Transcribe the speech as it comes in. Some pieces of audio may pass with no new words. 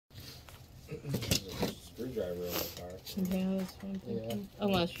screwdriver in the car. Yeah, that's what I'm thinking. Yeah.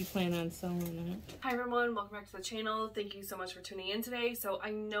 Unless you plan on selling it. Hi everyone, welcome back to the channel. Thank you so much for tuning in today. So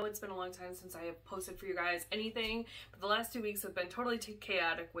I know it's been a long time since I have posted for you guys anything, but the last 2 weeks have been totally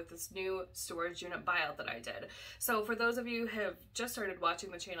chaotic with this new storage unit buyout that I did. So for those of you who have just started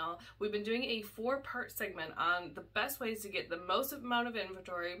watching the channel, we've been doing a 4-part segment on the best ways to get the most amount of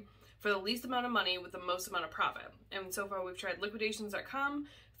inventory for the least amount of money with the most amount of profit. And so far we've tried liquidations.com,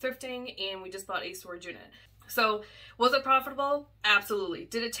 thrifting, and we just bought a storage unit. So was it profitable? Absolutely.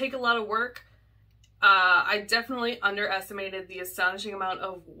 Did it take a lot of work? I definitely underestimated the astonishing amount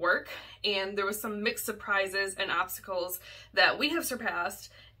of work, and there was some mixed surprises and obstacles that we have surpassed,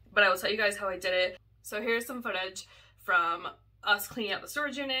 but I will tell you guys how I did it. So here's some footage from us cleaning out the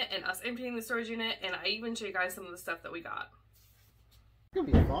storage unit and us emptying the storage unit, and I even show you guys some of the stuff that we got. It's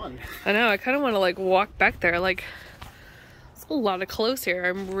gonna be fun. I know, I kind of want to like walk back there. Like, there's a lot of clothes here.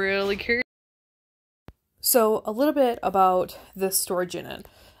 I'm really curious. So a little bit about this storage unit.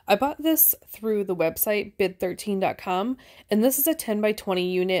 I bought this through the website bid13.com, and this is a 10 by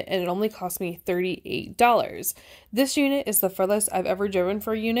 20 unit, and it only cost me $38. This unit is the furthest I've ever driven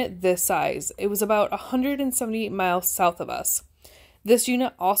for a unit this size. It was about 170 miles south of us. This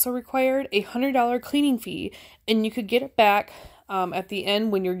unit also required a $100 cleaning fee, and you could get it back at the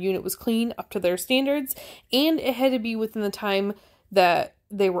end when your unit was clean up to their standards, and it had to be within the time that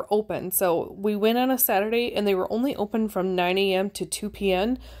they were open. So we went on a Saturday and they were only open from 9 a.m. to 2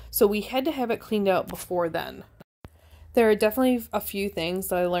 p.m. So we had to have it cleaned out before then. There are definitely a few things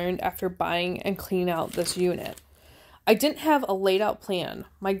that I learned after buying and cleaning out this unit. I didn't have a laid out plan.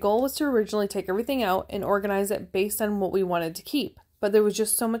 My goal was to originally take everything out and organize it based on what we wanted to keep, but there was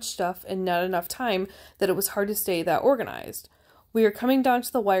just so much stuff and not enough time that it was hard to stay that organized. We were coming down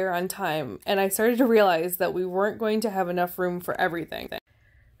to the wire on time, and I started to realize that we weren't going to have enough room for everything.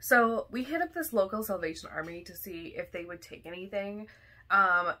 So we hit up this local Salvation Army to see if they would take anything.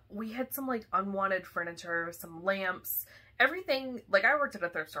 We had some like unwanted furniture, some lamps, everything. Like, I worked at a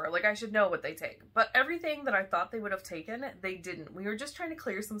thrift store, like I should know what they take, but everything that I thought they would have taken, they didn't. We were just trying to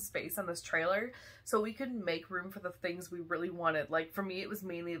clear some space on this trailer so we could make room for the things we really wanted. Like, for me, it was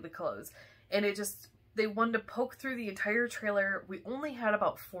mainly the clothes, and they wanted to poke through the entire trailer. We only had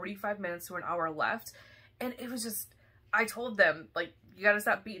about 45 minutes to an hour left, and it was just, I told them, like, you gotta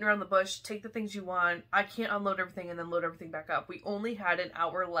stop beating around the bush, take the things you want. I can't unload everything and then load everything back up. We only had an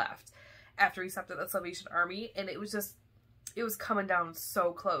hour left after we stopped at the Salvation Army, and it was coming down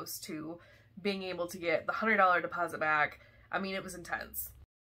so close to being able to get the $100 deposit back. I mean, it was intense.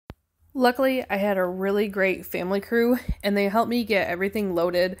 Luckily, I had a really great family crew, and they helped me get everything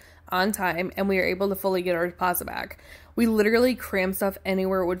loaded on time, and we were able to fully get our deposit back. We literally crammed stuff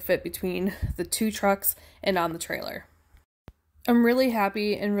anywhere it would fit between the 2 trucks and on the trailer. I'm really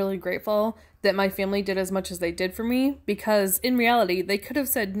happy and really grateful that my family did as much as they did for me, because in reality, they could have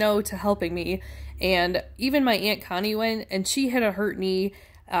said no to helping me, and even my Aunt Connie went, and she had a hurt knee.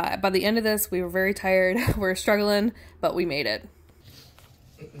 By the end of this, we were very tired. We were struggling, but we made it.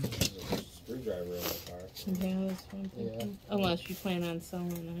 Screwdriver in the car. Yeah, that's what I'm thinking. Yeah. Unless you plan on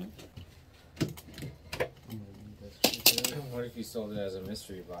selling it. What if you sold it as a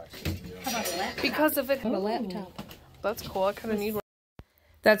mystery box? Because of it. Have a laptop. That's cool. I kind of need one.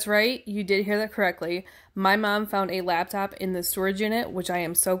 That's right. You did hear that correctly. My mom found a laptop in the storage unit, which I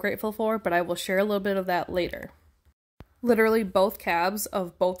am so grateful for, but I will share a little bit of that later. Literally, both cabs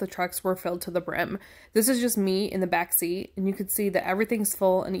of both the trucks were filled to the brim. This is just me in the back seat, and you could see that everything's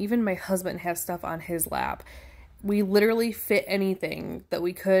full, and even my husband has stuff on his lap. We literally fit anything that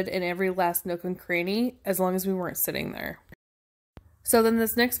we could in every last nook and cranny, as long as we weren't sitting there. So then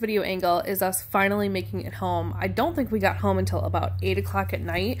this next video angle is us finally making it home. I don't think we got home until about 8 o'clock at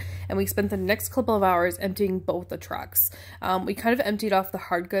night, and we spent the next couple of hours emptying both the trucks. We kind of emptied off the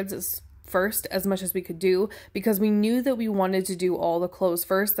hard goods first as much as we could do, because we knew that we wanted to do all the clothes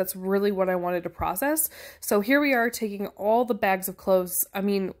first. That's really what I wanted to process. So here we are taking all the bags of clothes. I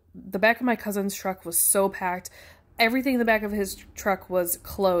mean, the back of my cousin's truck was so packed. Everything in the back of his truck was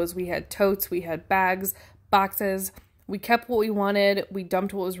clothes. We had totes, we had bags, boxes. We kept what we wanted, we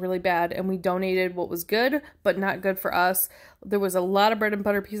dumped what was really bad, and we donated what was good, but not good for us. There was a lot of bread and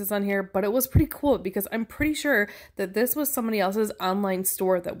butter pieces on here, but it was pretty cool because I'm pretty sure that this was somebody else's online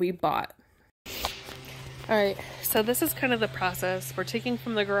store that we bought. Alright, so this is kind of the process. We're taking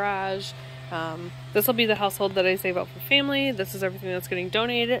from the garage. This will be the household that I save up for family. This is everything that's getting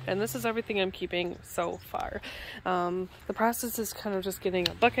donated, and this is everything I'm keeping so far. The process is kind of just getting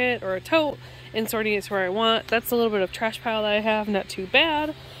a bucket or a tote and sorting it to where I want. That's a little bit of trash pile that I have, not too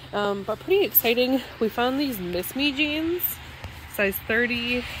bad, but pretty exciting. We found these Miss Me jeans, size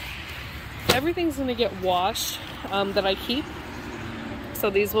 30. everything's gonna get washed that I keep. So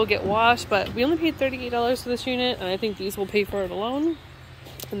these will get washed, but we only paid $38 for this unit, and I think these will pay for it alone.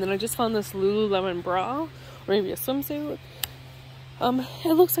 And then I just found this Lululemon bra, or maybe a swimsuit.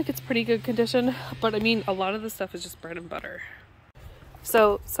 It looks like it's pretty good condition, but I mean, a lot of the stuff is just bread and butter.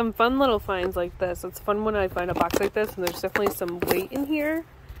 So some fun little finds like this. It's fun when I find a box like this, and there's definitely some weight in here.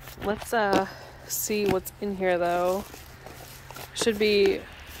 Let's see what's in here though. Should be,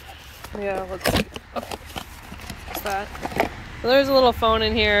 yeah, let's see. Okay, what's that? So there's a little phone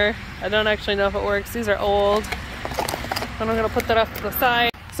in here. I don't actually know if it works. These are old. And I'm gonna put that off to the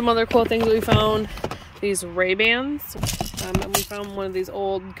side. Some other cool things we found. These Ray-Bans. And we found one of these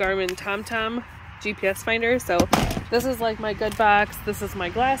old Garmin TomTom GPS finders. So this is like my good box. This is my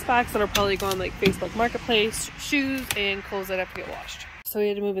glass box that'll probably go on like Facebook Marketplace, shoes, and clothes that have to get washed. So we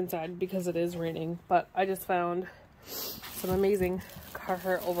had to move inside because it is raining. But I just found some amazing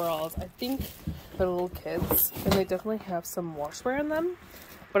Carhartt overalls. I think they're little kids, and they definitely have some washwear in them.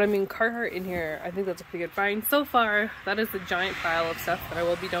 But I mean, Carhartt in here, I think that's a pretty good find. So far, that is the giant pile of stuff that I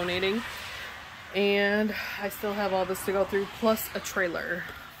will be donating. And I still have all this to go through, plus a trailer.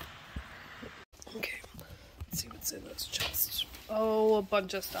 Okay, let's see what's in this chest. Oh, a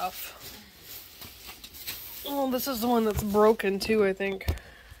bunch of stuff. Oh, this is the one that's broken too, I think.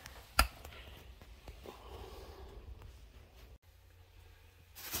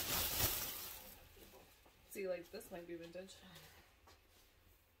 See, like, this might be vintage.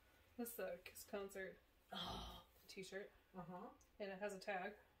 This is the Kiss concert t-shirt. And it has a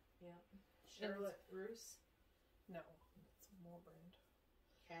tag. Yeah. Charlotte Bruce? No, it's a more brand.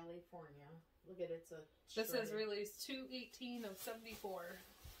 California. Look at it, it's a This shredded. is released 2/18 of 74.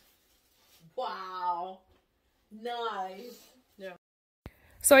 Wow. Nice. Yeah.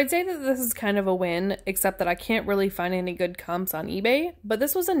 So I'd say that this is kind of a win, except that I can't really find any good comps on eBay. But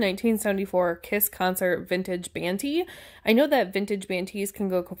this was a 1974 Kiss concert vintage band tee. I know that vintage band tees can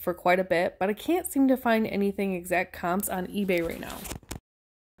go for quite a bit, but I can't seem to find anything exact comps on eBay right now.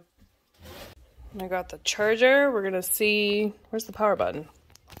 I got the charger. We're gonna see, where's the power button?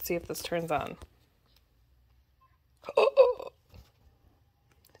 Let's see if this turns on.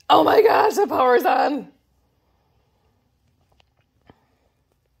 Oh my gosh, the power's on.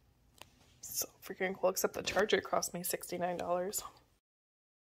 So freaking cool, except the charger cost me $69.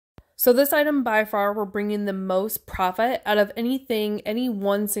 So this item by far will bring in the most profit out of anything, any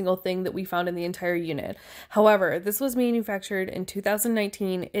one single thing that we found in the entire unit. However, this was manufactured in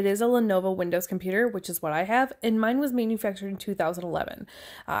 2019. It is a Lenovo Windows computer, which is what I have, and mine was manufactured in 2011.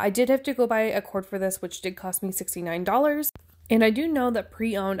 I did have to go buy a cord for this, which did cost me $69. And I do know that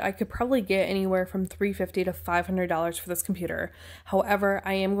pre-owned, I could probably get anywhere from $350 to $500 for this computer. However,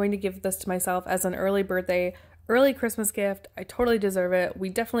 I am going to give this to myself as an early birthday, early Christmas gift. I totally deserve it. We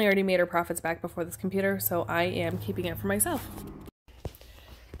definitely already made our profits back before this computer, so I am keeping it for myself.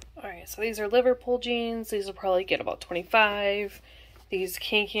 Alright, so these are Liverpool jeans. These will probably get about 25. These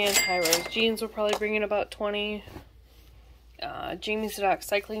Can-Can high-rise jeans will probably bring in about 20. Jamie Sadok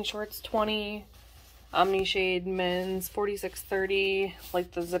cycling shorts, 20. Omni Shade men's 4630,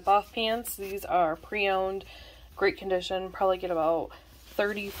 like the zip-off pants. These are pre-owned, great condition. Probably get about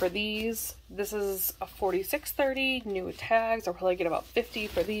 30 for these. This is a 4630, new with tags. I'll probably get about 50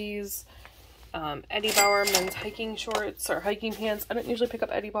 for these. Eddie Bauer men's hiking shorts or hiking pants. I don't usually pick up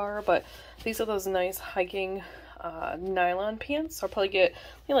Eddie Bauer, but these are those nice hiking nylon pants. So I'll probably get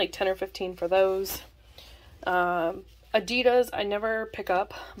like 10 or 15 for those. Adidas, I never pick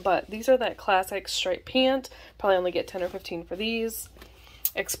up, but these are that classic striped pant. Probably only get 10 or 15 for these.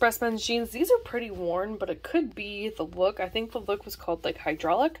 Express men's jeans, these are pretty worn, but it could be the look. I think the look was called like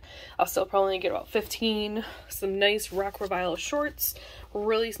hydraulic. I'll still probably get about 15. Some nice Rock Revival shorts,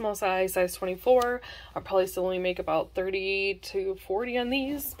 really small size 24. I'll probably still only make about 30 to 40 on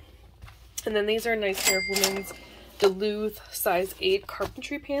these. And then these are nice pair of women's Duluth size 8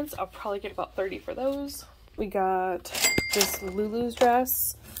 carpentry pants. I'll probably get about 30 for those. We got this Lulu's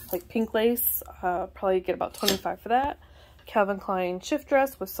dress, like pink lace. Probably get about 25 for that. Calvin Klein shift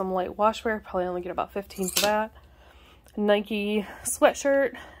dress with some light washwear. Probably only get about 15 for that. Nike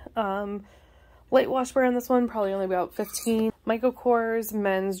sweatshirt. Light washwear on this one. Probably only about 15. Michael Kors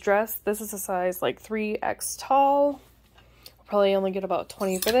men's dress. This is a size like 3X tall. Probably only get about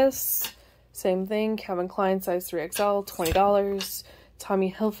 20 for this. Same thing. Calvin Klein size 3XL. $20.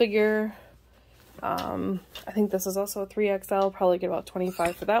 Tommy Hilfiger. I think this is also a 3XL. Probably get about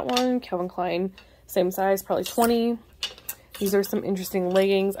 25 for that one. Calvin Klein, same size, probably 20. These are some interesting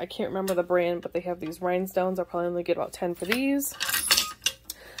leggings. I can't remember the brand, but they have these rhinestones. I'll probably only get about 10 for these.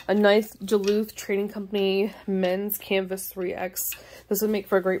 A nice Duluth Trading Company men's canvas 3X. This would make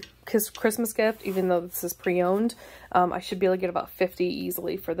for a great Christmas gift, even though this is pre-owned. I should be able to get about 50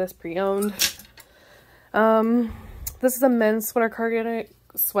 easily for this pre-owned. This is a men's sweater cardigan,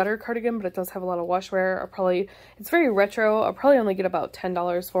 but it does have a lot of wash wear. It's very retro. I'll probably only get about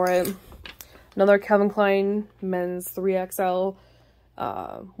 $10 for it. Another Calvin Klein men's 3XL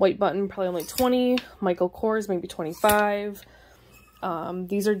white button, probably only 20. Michael Kors, maybe 25.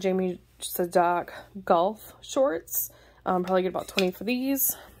 These are Jamie Sadock golf shorts. Probably get about 20 for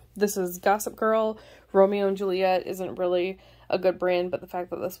these. This is Gossip Girl. Romeo and Juliet isn't really a good brand, but the fact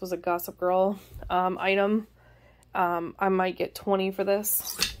that this was a Gossip Girl item, I might get 20 for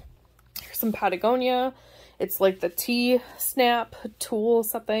this. Here's some Patagonia. It's like the T-Snap tool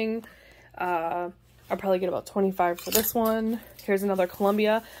something. I'll probably get about 25 for this one. Here's another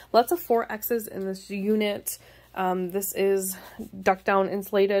Columbia. Lots of 4Xs in this unit. This is duck down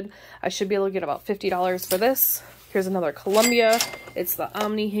insulated. I should be able to get about $50 for this. Here's another Columbia. It's the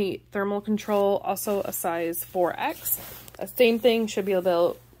Omni Heat Thermal Control, also a size 4X. Same thing, I should be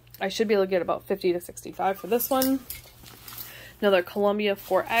able to get about 50 to 65 for this one. Another Columbia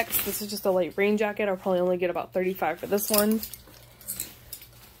 4X. This is just a light rain jacket. I'll probably only get about 35 for this one.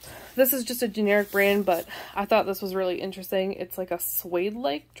 This is just a generic brand, but I thought this was really interesting. It's like a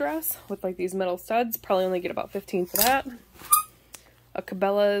suede-like dress with like these metal studs. Probably only get about 15 for that. A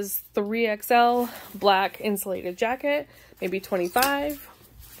Cabela's 3XL black insulated jacket, maybe 25.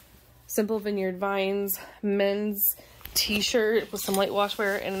 Simple Vineyard Vines men's t-shirt with some light wash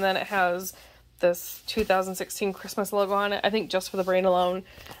wear, and then it has this 2016 Christmas logo on it. I think just for the brand alone,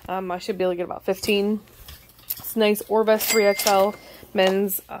 I should be able to get about 15. It's nice Orvis 3XL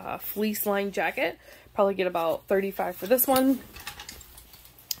men's fleece lined jacket. Probably get about 35 for this one.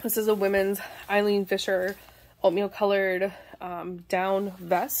 This is a women's Eileen Fisher oatmeal colored down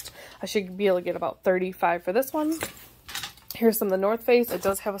vest. I should be able to get about 35 for this one. Here's some of the North Face. It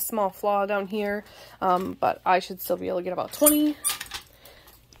does have a small flaw down here, but I should still be able to get about 20.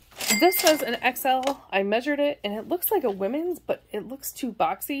 This says an XL. I measured it and it looks like a women's, but it looks too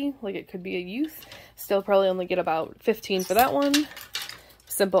boxy, like it could be a youth. Still probably only get about 15 for that one.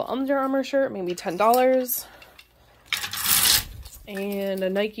 Simple Under Armour shirt, maybe $10. And a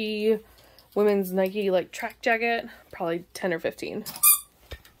Nike, women's Nike like track jacket, probably 10 or 15.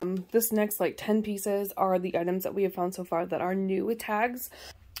 This next like 10 pieces are the items that we have found so far that are new with tags.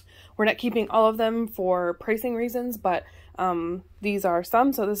 We're not keeping all of them for pricing reasons, but these are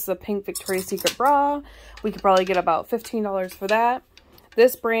some. So this is a pink Victoria's Secret bra. We could probably get about $15 for that.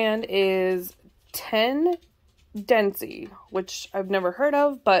 This brand is 10 Densey, which I've never heard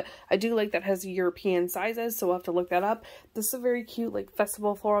of, but I do like that it has European sizes, so we'll have to look that up. This is a very cute like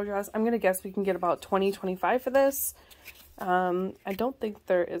festival floral dress. I'm gonna guess we can get about 20-25 for this. I don't think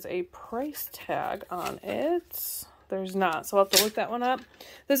there is a price tag on it. There's not, so I'll have to look that one up.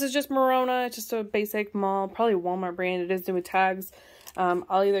 This is just Morona. It's just a basic mall, probably Walmart brand. It is new with tags.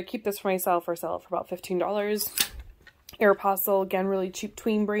 I'll either keep this for myself or sell it for about $15. Aeropostale, again, really cheap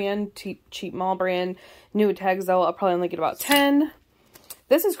tween brand, cheap mall brand. New with tags though, I'll probably only get about 10.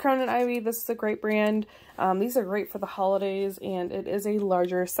 This is Crown & Ivy. This is a great brand. These are great for the holidays, and it is a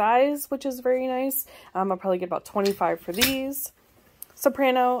larger size, which is very nice. I'll probably get about 25 for these.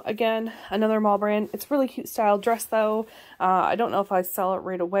 Soprano, again, another mall brand. It's really cute style dress though. I don't know if I sell it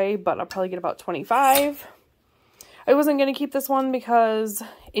right away, but I'll probably get about 25. I wasn't going to keep this one because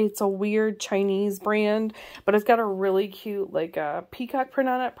it's a weird Chinese brand, but it's got a really cute like peacock print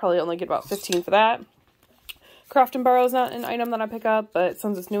on it. Probably only get about 15 for that. Craft & Barrow is not an item that I pick up, but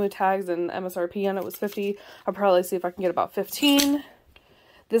since it's new with tags and MSRP on it was 50, I'll probably see if I can get about 15.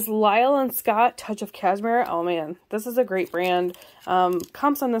 This Lyle & Scott Touch of Cashmere. Oh man, this is a great brand.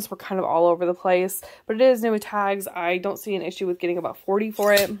 Comps on this were kind of all over the place, but it is new with tags. I don't see an issue with getting about 40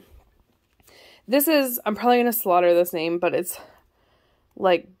 for it. This is, I'm probably going to slaughter this name, but it's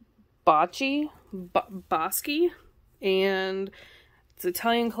like Boschi, and it's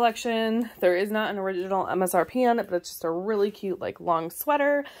Italian collection. There is not an original MSRP on it, but it's just a really cute like long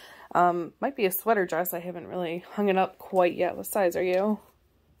sweater. Might be a sweater dress. I haven't really hung it up quite yet. What size are you?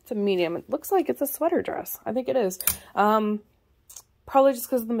 It's a medium. It looks like it's a sweater dress. I think it is. Probably just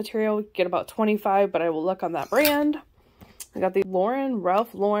because of the material, we get about 25, but I will look on that brand. I got the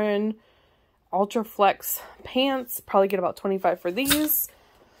Ralph Lauren Ultra Flex pants. Probably get about 25 for these.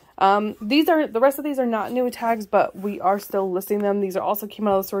 The rest of these are not new tags, but we are still listing them. These are also came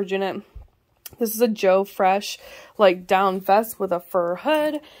out of the storage unit. This is a Joe Fresh, like, down vest with a fur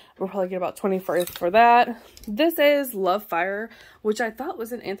hood. We'll probably get about $20 for that. This is Love Fire, which I thought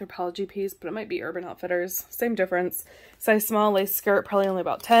was an Anthropologie piece, but it might be Urban Outfitters. Same difference. Size small, lace skirt, probably only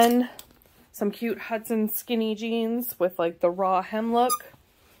about 10. Some cute Hudson skinny jeans with, like, the raw hem look.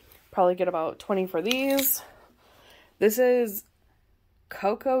 Probably get about 20 for these. This is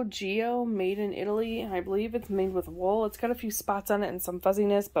Coco Gio, made in Italy. I believe it's made with wool. It's got a few spots on it and some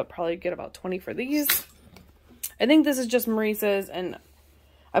fuzziness, but probably get about 20 for these. I think this is just Maurice's, and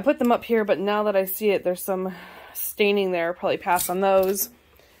I put them up here, but now that I see it, there's some staining there. Probably pass on those.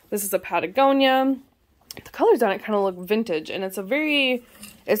 This is a Patagonia. The colors on it kind of look vintage, and it's a very,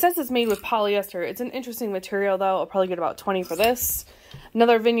 it says it's made with polyester. It's an interesting material, though. I'll probably get about 20 for this.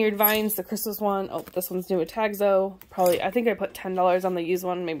 Another Vineyard Vines, the Christmas one. Oh, this one's new with tags, though. Probably, I think I put $10 on the used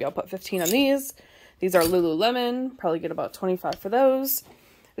one. Maybe I'll put 15 on these. These are Lululemon. Probably get about 25 for those.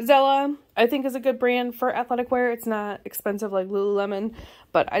 Zella, I think, is a good brand for athletic wear. It's not expensive like Lululemon,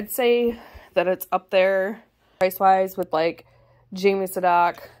 but I'd say that it's up there price-wise with, like, Jamie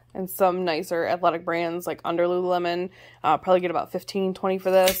Sadock and some nicer athletic brands, like, under Lululemon. Probably get about 15, 20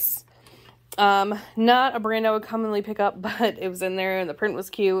 for this. Not a brand I would commonly pick up, but it was in there and the print was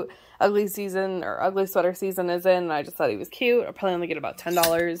cute. Ugly season, or ugly sweater season is in, and I just thought he was cute. I'll probably only get about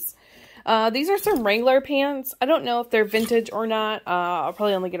 $10. These are some Wrangler pants. I don't know if they're vintage or not. I'll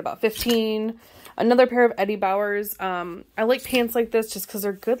probably only get about 15. Another pair of Eddie Bauer's. I like pants like this just because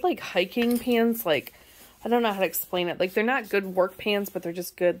they're good, like, hiking pants. Like, I don't know how to explain it. Like, they're not good work pants, but they're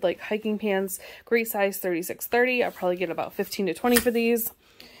just good, like, hiking pants. Great size, 36-30. I'll probably get about 15 to 20 for these.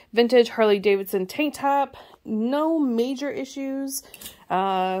 Vintage Harley Davidson tank top. No major issues.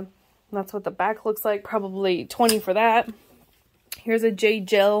 That's what the back looks like. Probably 20 for that. Here's a J.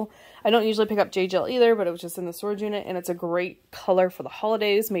 Jill. I don't usually pick up J. Jill either, but it was just in the storage unit, and it's a great color for the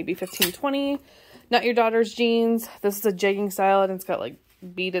holidays. Maybe 15, 20. Not Your Daughter's jeans. This is a jegging style, and it's got, like,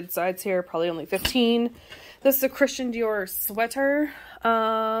 beaded sides here. Probably only 15. This is a Christian Dior sweater.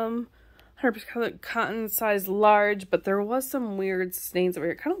 100% cotton, size large, but there was some weird stains over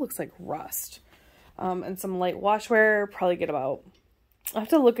here. It kind of looks like rust. And some light washwear. Probably get about, I have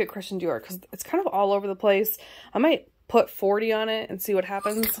to look at Christian Dior because it's kind of all over the place. I might put 40 on it and see what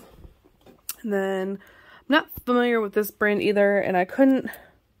happens. And then I'm not familiar with this brand either, and I couldn't,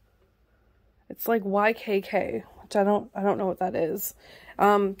 it's like YKK, which I don't know what that is.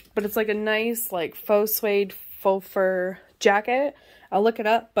 But it's like a nice, like, faux suede, faux fur jacket. I'll look it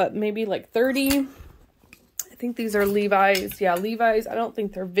up, but maybe like 30. I think these are Levi's. Yeah, Levi's. I don't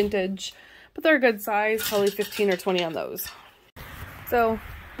think they're vintage, but they're a good size. Probably 15 or 20 on those. So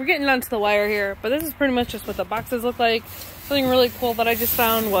we're getting onto the wire here, but this is pretty much just what the boxes look like. Something really cool that I just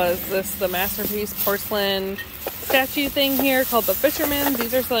found was the Masterpiece porcelain statue thing here called the Fisherman.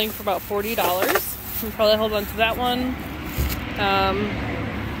 These are selling for about $40. I'll probably hold on to that one.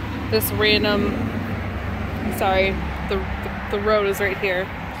 This random, sorry, the road is right here.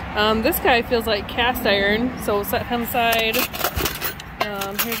 This guy feels like cast iron, so we'll set him aside.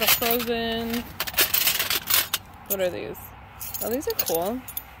 Here's a Frozen. What are these? Oh, these are cool.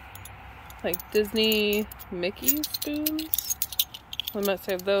 Like Disney Mickey spoons. We might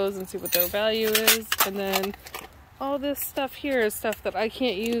save those and see what their value is. And then all this stuff here is stuff that I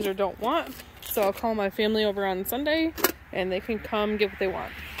can't use or don't want. So I'll call my family over on Sunday and they can come get what they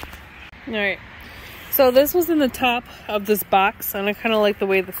want. Alright. So this was in the top of this box, and I kind of like the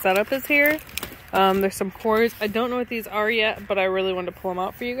way the setup is here. There's some cords. I don't know what these are yet, but I really wanted to pull them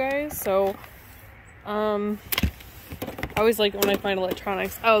out for you guys. So, I always like it when I find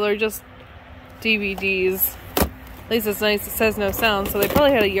electronics. Oh, they're just DVDs. At least it's nice. It says no sound, so they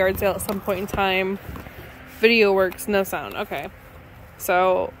probably had a yard sale at some point in time. Video works, no sound. Okay.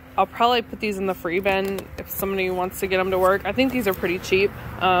 So, I'll probably put these in the free bin if somebody wants to get them to work. I think these are pretty cheap.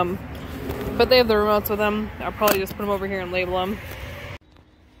 But they have the remotes with them. I'll probably just put them over here and label them.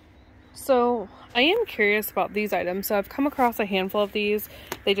 So I am curious about these items. So I've come across a handful of these.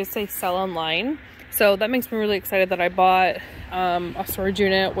 They just say sell online. So that makes me really excited that I bought a storage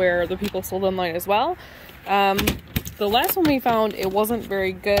unit where the people sold online as well. The last one we found, it wasn't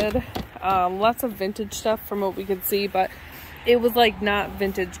very good. Lots of vintage stuff from what we could see, but it was like not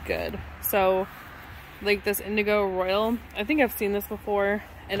vintage good. So like this Indigo Royal, I think I've seen this before.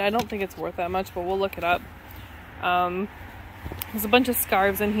 And I don't think it's worth that much, but we'll look it up. There's a bunch of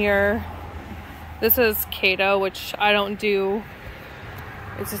scarves in here. This is Kato, which I don't do.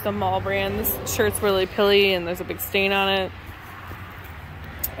 It's just a mall brand. This shirt's really pilly and there's a big stain on it.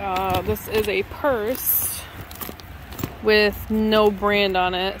 This is a purse with no brand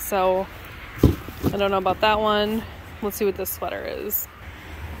on it, so I don't know about that one. Let's see what this sweater is.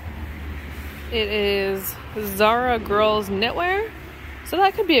 It is Zara Girls Knitwear. So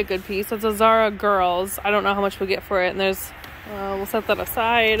that could be a good piece. It's a Zara Girls. I don't know how much we'll get for it. And there's, we'll set that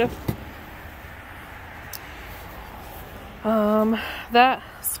aside. That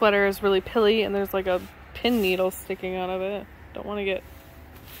sweater is really pilly and there's like a pin needle sticking out of it. Don't want to get,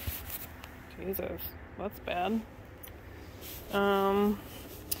 Jesus, that's bad.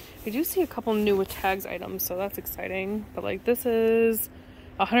 I do see a couple new with tags items, so that's exciting. But like this is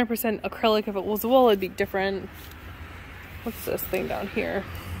 100% acrylic. If it was wool, it'd be different. What's this thing down here?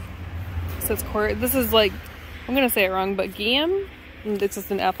 It says core. This is like, I'm gonna say it wrong, but Guillaume. It's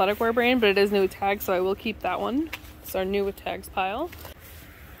just an athletic wear brand, but it is new with tags, so I will keep that one. It's our new with tags pile.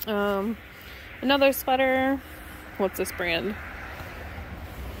 Another sweater. What's this brand?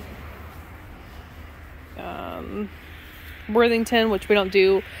 Worthington, which we don't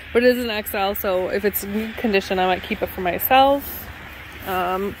do, but it is an XL, so if it's in good condition, I might keep it for myself.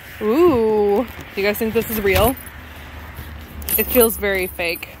 Ooh, do you guys think this is real? It feels very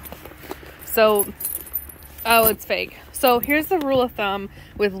fake. So, oh, it's fake. So here's the rule of thumb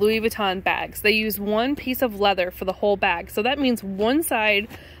with Louis Vuitton bags. They use one piece of leather for the whole bag. So that means one side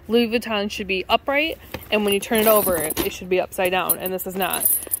Louis Vuitton should be upright, and when you turn it over, it should be upside down, and this is not.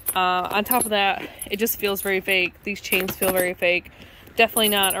 On top of that, it just feels very fake. These chains feel very fake. Definitely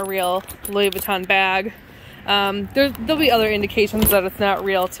not a real Louis Vuitton bag. There'll be other indications that it's not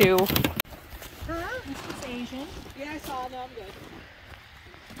real too. It's Asian. Yeah, I saw them. Good.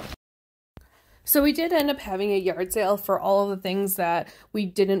 So we did end up having a yard sale for all of the things that we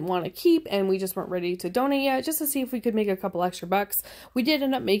didn't want to keep and we just weren't ready to donate yet, just to see if we could make a couple extra bucks. We did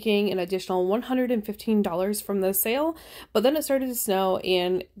end up making an additional $115 from the sale, but then it started to snow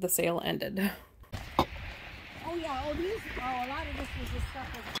and the sale ended. Oh yeah, a lot of this was the stuff.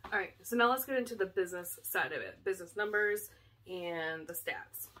 Alright, so now let's get into the business side of it. Business numbers and the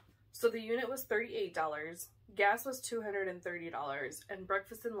stats. So the unit was $38. Gas was $230, and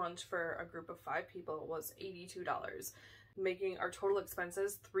breakfast and lunch for a group of 5 people was $82, making our total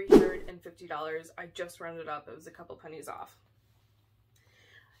expenses $350. I just rounded up, it was a couple pennies off.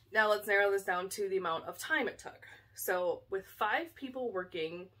 Now let's narrow this down to the amount of time it took. So with 5 people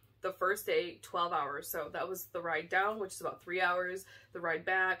working the first day, 12 hours. So that was the ride down, which is about 3 hours, the ride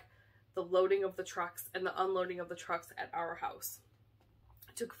back, the loading of the trucks, and the unloading of the trucks at our house.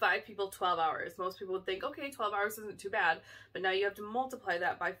 It took 5 people 12 hours. Most people would think, okay, 12 hours isn't too bad, but now you have to multiply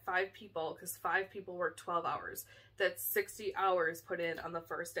that by 5 people because 5 people work 12 hours. That's 60 hours put in on the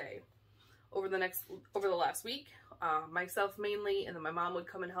first day. Over the last week, myself mainly, and then my mom would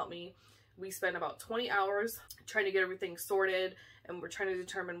come and help me. We spent about 20 hours trying to get everything sorted, and we're trying to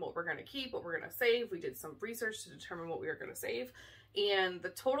determine what we're going to keep, what we're going to save. We did some research to determine what we were going to save, and the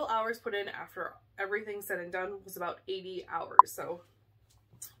total hours put in after everything said and done was about 80 hours. So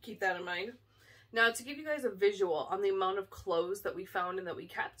keep that in mind. Now, to give you guys a visual on the amount of clothes that we found and that we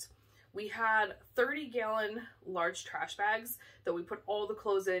kept, we had 30-gallon large trash bags that we put all the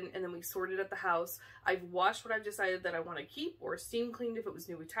clothes in, and then we sorted at the house. I've washed what I've decided that I want to keep, or steam cleaned if it was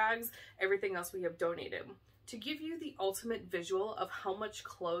new with tags. Everything else we have donated. To give you the ultimate visual of how much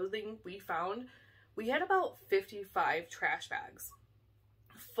clothing we found, we had about 55 trash bags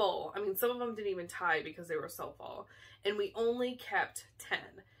full. I mean, some of them didn't even tie because they were so full. And we only kept 10.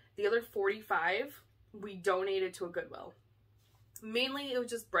 The other 45 we donated to a Goodwill. Mainly it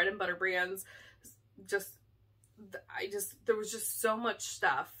was just bread and butter brands. There was just so much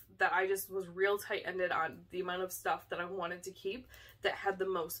stuff that I just was real tight-ended on the amount of stuff that I wanted to keep that had the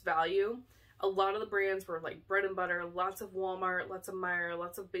most value. A lot of the brands were like bread and butter, lots of Walmart, lots of Meijer,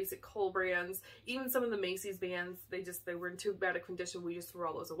 lots of basic Kohl brands, even some of the Macy's brands. They were in too bad a condition, we just threw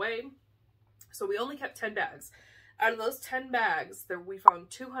all those away. So we only kept 10 bags. Out of those 10 bags, we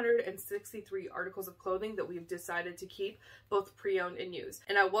found 263 articles of clothing that we've decided to keep, both pre-owned and used.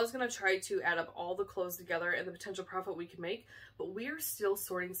 And I was going to try to add up all the clothes together and the potential profit we could make, but we are still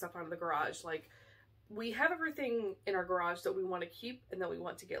sorting stuff out of the garage. Like, we have everything in our garage that we want to keep and that we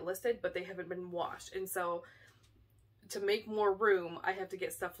want to get listed, but they haven't been washed. And so to make more room, I have to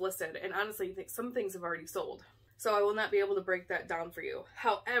get stuff listed. And honestly, I think some things have already sold. So I will not be able to break that down for you.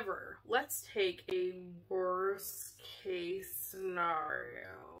 However, let's take a worst case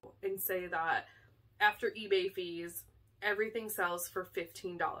scenario and say that after eBay fees, everything sells for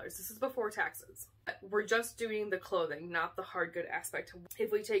 $15. This is before taxes. We're just doing the clothing, not the hard good aspect.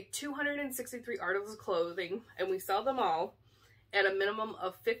 If we take 263 articles of clothing and we sell them all at a minimum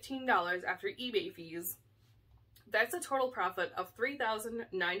of $15 after eBay fees, that's a total profit of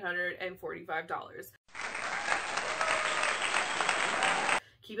 $3,945.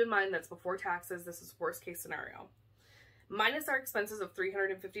 Keep in mind that's before taxes. This is worst case scenario. minus our expenses of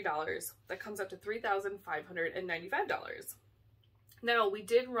 $350, that comes out to $3,595. Now, we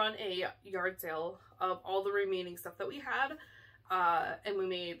did run a yard sale of all the remaining stuff that we had, and we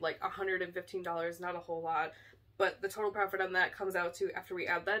made like $115, not a whole lot, but the total profit on that comes out to, after we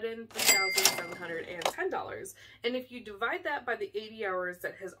add that in, $3,710. And if you divide that by the 80 hours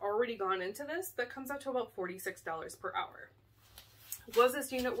that has already gone into this, that comes out to about $46 per hour. Was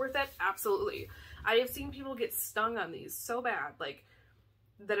this unit worth it? Absolutely. I have seen people get stung on these so bad, like,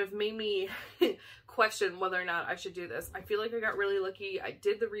 that have made me question whether or not I should do this. I feel like I got really lucky. I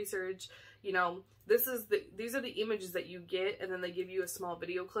did the research. You know, these are the images that you get, and then they give you a small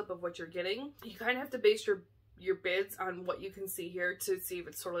video clip of what you're getting. You kind of have to base your bids on what you can see here to see if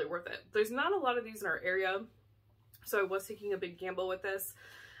it's totally worth it. There's not a lot of these in our area, so I was taking a big gamble with this.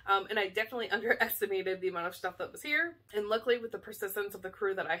 And I definitely underestimated the amount of stuff that was here. And luckily, with the persistence of the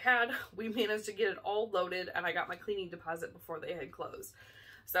crew that I had, we managed to get it all loaded, and I got my cleaning deposit before they had closed.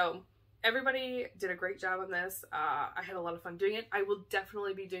 So everybody did a great job on this. I had a lot of fun doing it. I will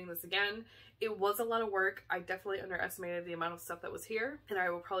definitely be doing this again. It was a lot of work. I definitely underestimated the amount of stuff that was here, and I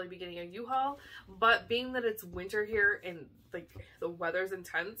will probably be getting a U-Haul. But being that it's winter here and like the weather's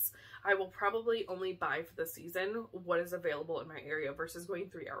intense, I will probably only buy for the season what is available in my area versus going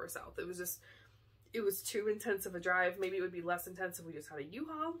 3 hours south. It was too intense of a drive. Maybe it would be less intense if we just had a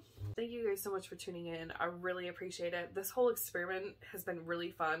U-Haul. Thank you guys so much for tuning in. I really appreciate it. This whole experiment has been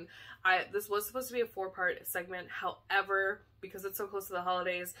really fun. This was supposed to be a 4-part segment. However, because it's so close to the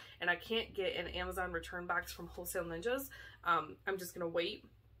holidays and I can't get an Amazon return box from Wholesale Ninjas, I'm just gonna wait.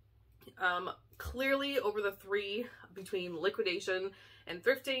 Clearly over the 3 between liquidation and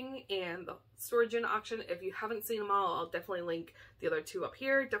thrifting and the storage in auction, if you haven't seen them all, I'll definitely link the other 2 up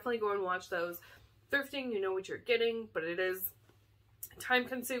here. Definitely go and watch those. Thrifting, you know what you're getting, but it is time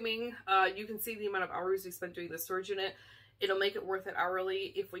consuming. You can see the amount of hours we spent doing the storage unit. It'll make it worth it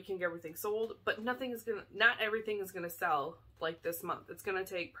hourly if we can get everything sold, but not everything is gonna sell like this month. It's gonna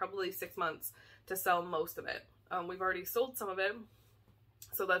take probably 6 months to sell most of it. We've already sold some of it,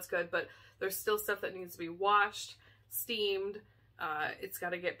 so that's good, but there's still stuff that needs to be washed, steamed. It's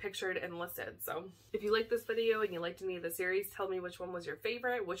got to get pictured and listed. So if you like this video and you liked any of the series, tell me which one was your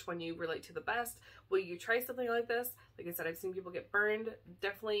favorite, which one you relate to the best. Will you try something like this? Like I said, I've seen people get burned.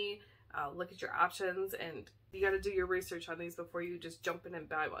 Definitely look at your options, and you got to do your research on these before you just jump in and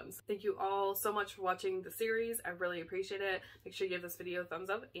buy ones. Thank you all so much for watching the series. I really appreciate it. Make sure you give this video a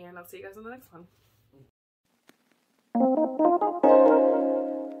thumbs up, and I'll see you guys in the next one.